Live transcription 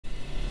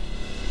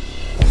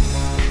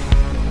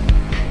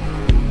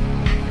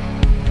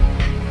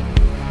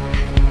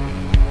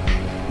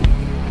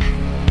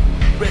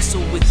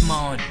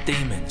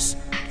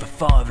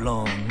5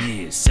 long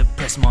years,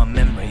 suppress my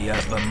memory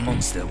of a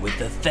monster with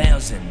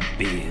 1,000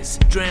 beers.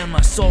 Drown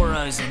my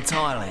sorrows in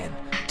Thailand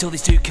till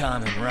these two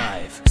come and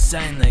rave,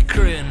 saying the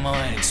crew and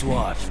my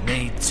ex-wife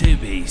need to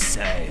be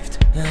saved.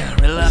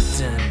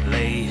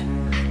 Reluctantly,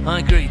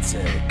 I agreed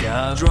to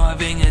go,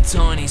 driving a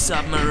tiny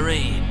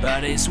submarine,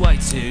 but it's way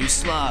too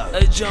slow.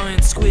 A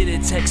giant squid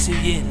attacks you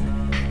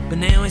in, but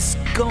now it's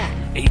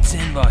gone,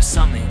 eaten by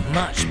something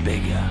much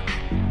bigger.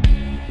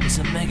 It's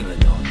a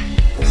megalodon.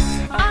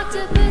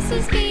 Octopus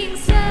is being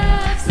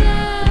served,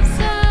 served,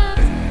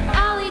 served.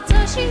 I'll eat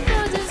Toshi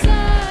for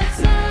dessert,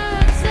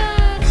 served,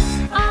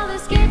 served. I'll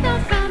escape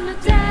out from the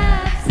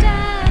depths,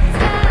 depths,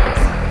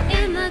 depths.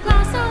 In the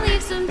glass I'll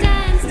leave some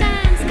dents,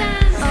 dents,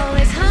 dents.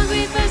 Always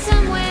hungry for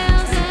some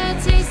whales,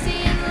 they're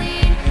tasty and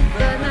lean.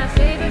 But my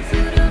favorite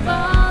food of all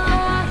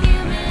are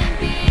human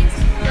beings.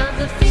 Love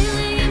the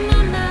feeling in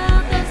my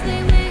mouth as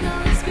they wiggle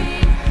and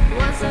scream.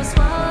 Once I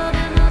swallow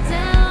them all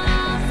down,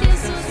 I'll feel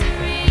so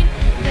serene.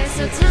 They're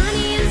so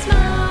tiny and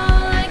small,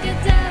 like a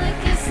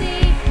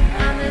delicacy.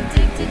 I'm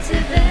addicted to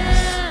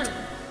them.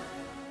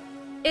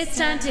 It's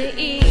time to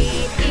eat,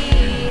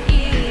 eat,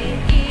 eat,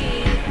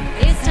 eat.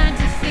 It's time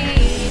to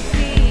feed,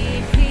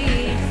 feed,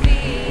 feed,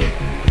 feed.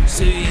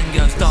 Suyin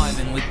goes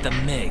diving with the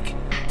Meg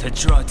to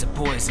try to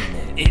poison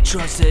it. It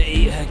tries to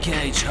eat her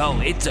cage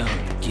whole, it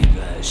don't give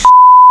a shit.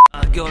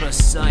 I gotta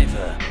save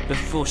her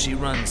before she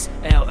runs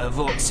out of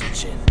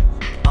oxygen.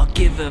 I'll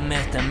give her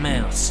mouth to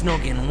mouth,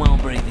 snogging while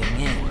breathing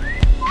in.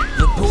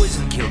 The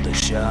poison killed the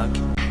shark,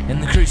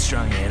 and the crew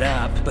strung it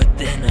up. But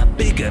then a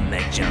bigger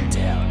Meg jumped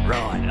out,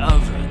 right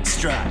over and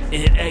struck.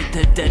 It ate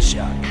the dead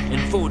shark,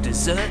 and for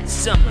dessert,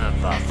 some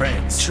of our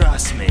friends.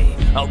 Trust me,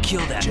 I'll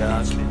kill that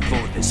shark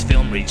before this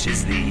film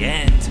reaches the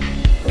end.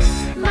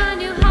 My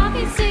new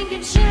hobby's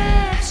sinking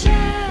ships,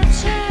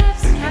 ships,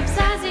 ships.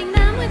 Capsizing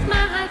them with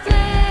my high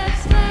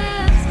flips,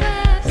 flips,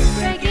 flips.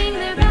 Breaking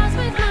their bows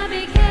with my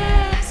big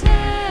hips,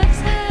 hips,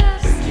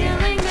 hips.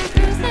 Killing their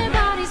crews, their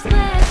bodies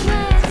split,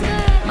 split,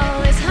 split.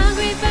 Always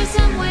hungry for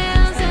some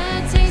whales,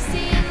 they're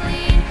tasty and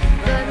lean.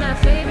 But my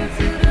favorite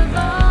food of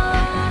all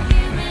are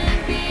human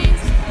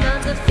beings.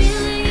 Love the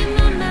feeling in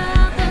my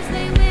mouth as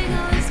they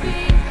wiggle and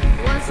scream.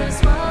 Once I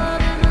swallow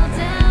them all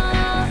down,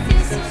 I'll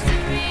feel so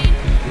serene.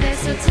 They're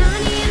so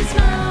tiny and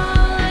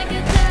small, like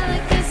a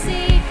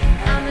delicacy.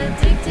 I'm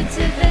addicted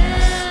to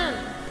them.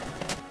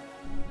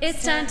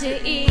 It's time to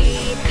eat,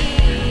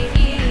 eat,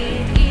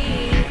 eat,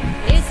 eat.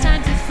 It's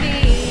time to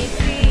feed,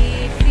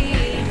 feed,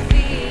 feed,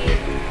 feed.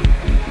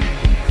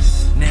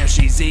 Now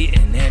she's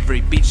eating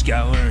every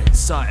beachgoer in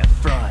sight of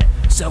fright.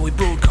 So we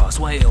broadcast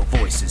whale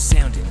voices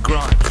sounding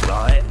grime,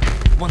 right?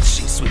 Once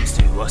she swims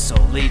to us,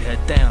 I'll lead her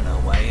down her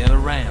way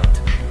around.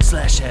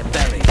 Slash her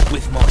belly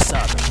with my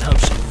sub and hope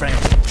she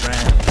frowns and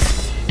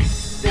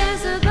drowns.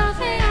 There's a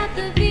buffet at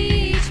the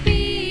beach,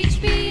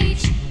 beach,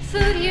 beach.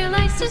 Food here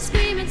likes to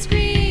scream and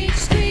screech,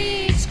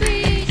 screech,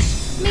 screech.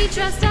 Me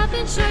dressed up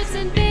in shorts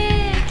and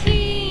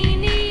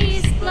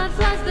bikinis. Blood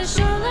floods the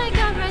shore like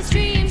a bright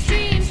stream,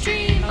 stream,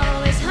 stream.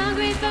 Always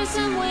hungry for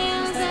some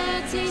whales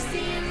that are tasty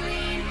and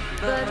lean.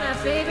 But my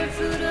favorite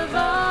food of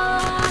all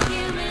are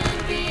human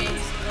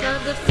beings.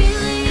 Love the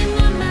feeling in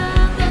my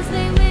mouth as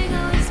they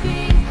wiggle and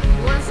scream.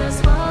 Once I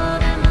swallow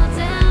them all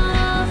down,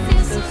 I'll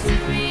feel so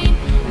serene.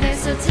 They're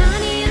so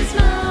tiny and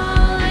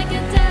small, like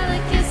a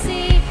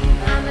delicacy.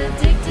 I'm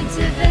addicted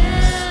to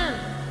them.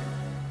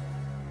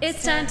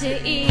 It's time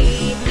to eat,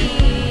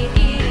 eat,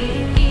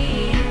 eat,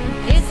 eat.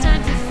 It's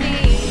time to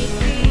feed,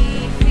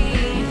 feed,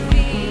 feed,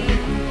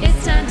 feed.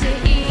 It's time to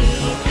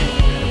eat,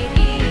 eat,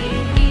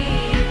 eat,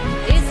 eat.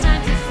 It's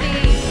time to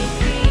feed,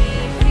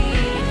 feed,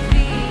 feed,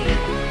 feed.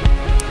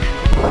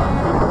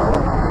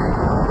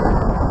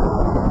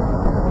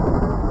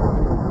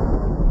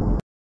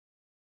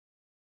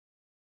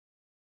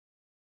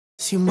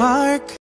 Si Mark